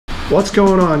What's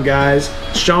going on, guys?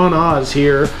 Sean Oz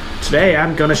here. Today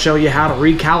I'm going to show you how to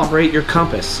recalibrate your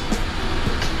compass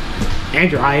and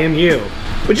your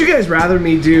IMU. Would you guys rather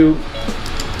me do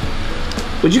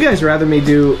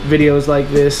videos like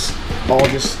this, all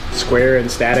just square and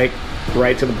static,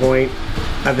 right to the point?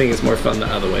 I think it's more fun the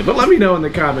other way. But let me know in the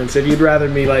comments if you'd rather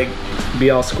me like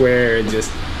be all square and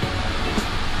just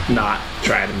not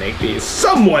try to make these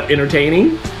somewhat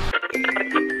entertaining.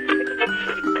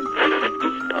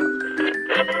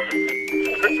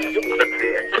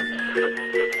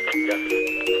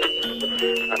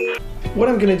 What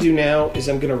I'm gonna do now is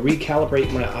I'm gonna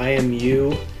recalibrate my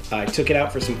IMU. I took it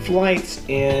out for some flights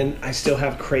and I still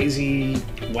have crazy,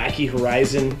 wacky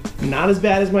horizon. Not as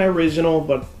bad as my original,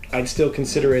 but I'd still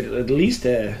consider it at least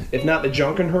if not the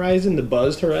drunken horizon, the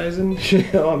buzzed horizon. You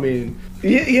know, I mean,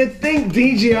 you'd think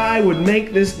DJI would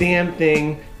make this damn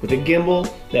thing with a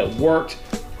gimbal that worked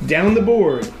down the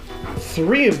board.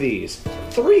 3 of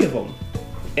them,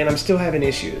 and I'm still having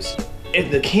issues.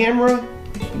 If the camera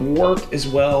worked as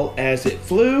well as it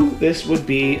flew, this would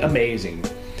be amazing.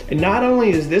 And not only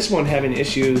is this one having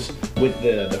issues with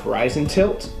the horizon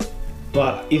tilt,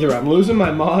 but either I'm losing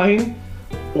my mind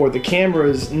or the camera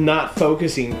is not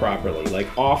focusing properly. Like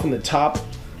off in the top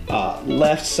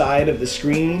left side of the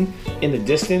screen in the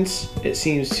distance,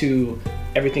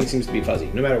 everything seems to be fuzzy.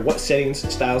 No matter what settings,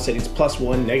 style settings,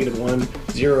 +1, -1,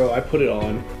 0, I put it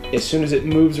on. As soon as it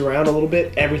moves around a little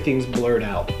bit, everything's blurred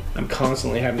out. I'm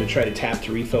constantly having to try to tap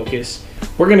to refocus.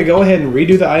 We're gonna go ahead and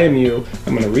redo the IMU.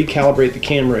 I'm gonna recalibrate the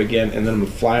camera again, and then I'm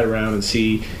gonna fly it around and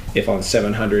see if on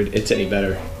 700 it's any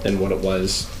better than what it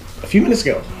was a few minutes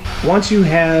ago. Once you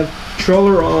have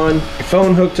controller on, your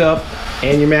phone hooked up,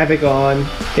 and your Mavic on,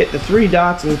 hit the 3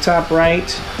 dots in the top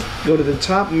right, go to the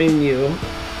top menu,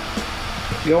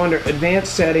 go under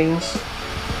advanced settings,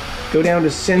 go down to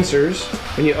sensors.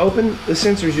 When you open the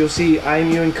sensors, you'll see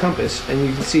IMU and compass, and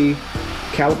you can see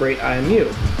calibrate IMU.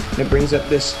 And it brings up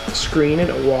this screen and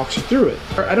it walks you through it.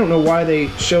 I don't know why they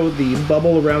showed the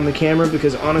bubble around the camera,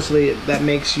 because honestly that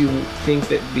makes you think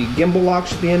that the gimbal lock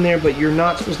should be in there, but you're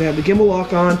not supposed to have the gimbal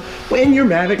lock on when your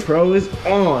Mavic Pro is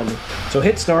on. So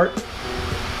hit start,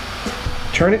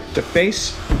 turn it to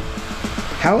face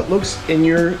how it looks in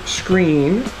your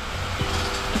screen,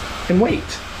 and wait.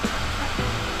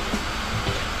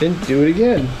 Then do it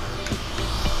again.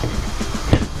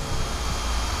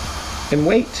 And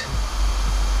wait.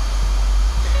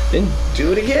 Then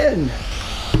do it again.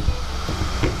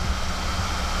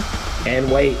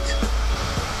 And wait.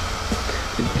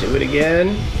 Then do it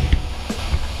again.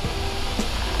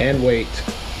 And wait.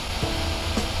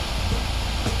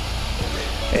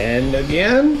 And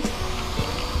again.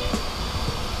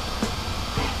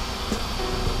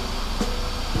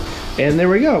 And there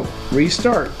we go.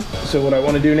 Restart. So what I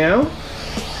want to do now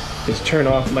is turn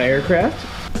off my aircraft,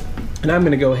 and I'm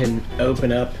going to go ahead and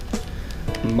open up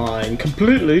mine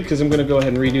completely, because I'm going to go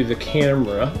ahead and redo the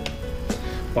camera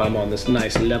while I'm on this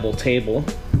nice level table.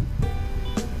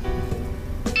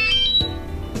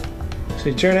 So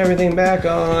you turn everything back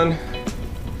on,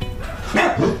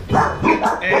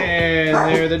 and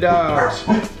there are the dogs.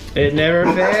 It never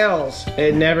fails.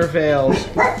 It never fails.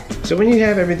 So when you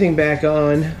have everything back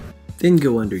on, then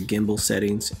go under Gimbal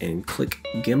Settings and click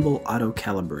Gimbal Auto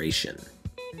Calibration.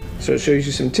 So it shows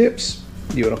you some tips.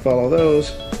 You want to follow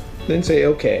those, then say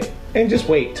OK, and just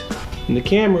wait. And the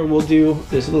camera will do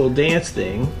this little dance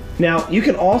thing. Now you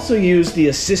can also use the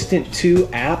Assistant 2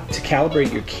 app to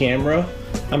calibrate your camera.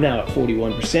 I'm now at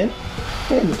 41%,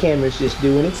 and the camera's just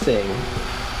doing its thing.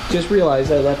 Just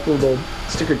realized I left a little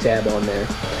sticker tab on there.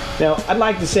 Now, I'd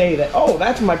like to say that, oh,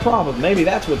 that's my problem. Maybe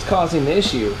that's what's causing the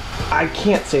issue. I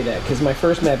can't say that, because my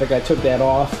first Mavic, I took that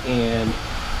off, and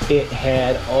it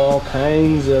had all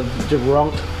kinds of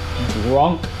drunk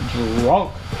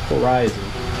horizon.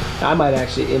 I might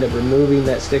actually end up removing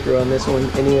that sticker on this one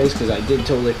anyways, because I did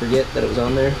totally forget that it was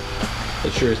on there.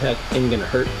 It sure as heck ain't gonna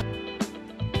hurt.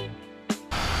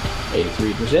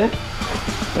 83%.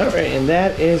 Alright, and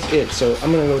that is it. So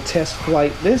I'm gonna go test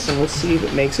flight this, and let's see if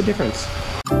it makes a difference.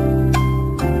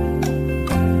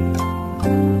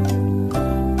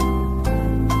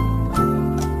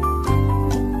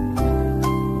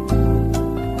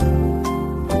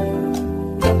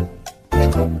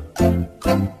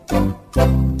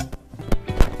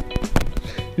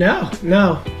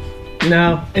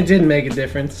 No, it didn't make a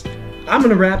difference. I'm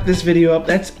gonna wrap this video up.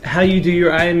 That's how you do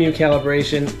your IMU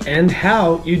calibration and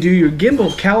how you do your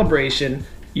gimbal calibration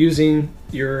using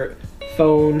your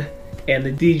phone and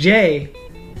the Dji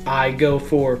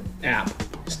Go4 app.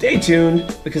 Stay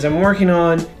tuned, because I'm working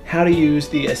on how to use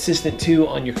the Assistant 2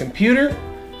 on your computer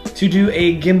to do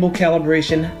a gimbal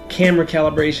calibration, camera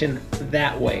calibration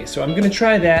that way. So I'm gonna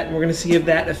try that, and we're gonna see if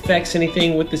that affects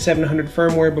anything with the 700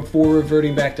 firmware before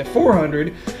reverting back to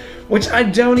 400, which I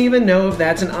don't even know if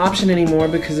that's an option anymore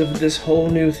because of this whole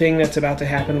new thing that's about to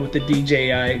happen with the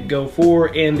DJI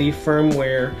Go4 and the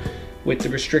firmware with the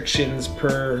restrictions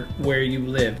per where you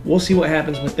live. We'll see what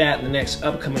happens with that in the next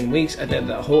upcoming weeks. I think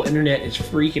the whole internet is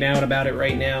freaking out about it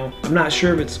right now. I'm not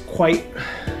sure if it's quite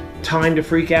time to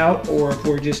freak out or if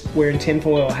we're just wearing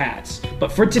tinfoil hats.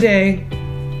 But for today,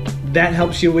 that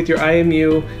helps you with your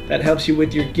IMU, that helps you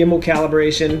with your gimbal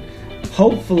calibration.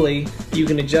 Hopefully you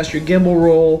can adjust your gimbal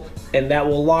roll and that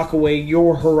will lock away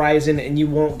your horizon and you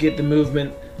won't get the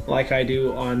movement like I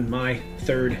do on my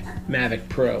third Mavic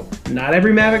Pro. Not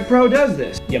every Mavic Pro does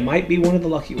this. You might be one of the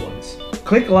lucky ones.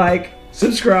 Click like,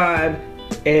 subscribe,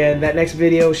 and that next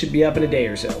video should be up in a day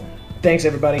or so. Thanks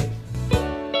everybody.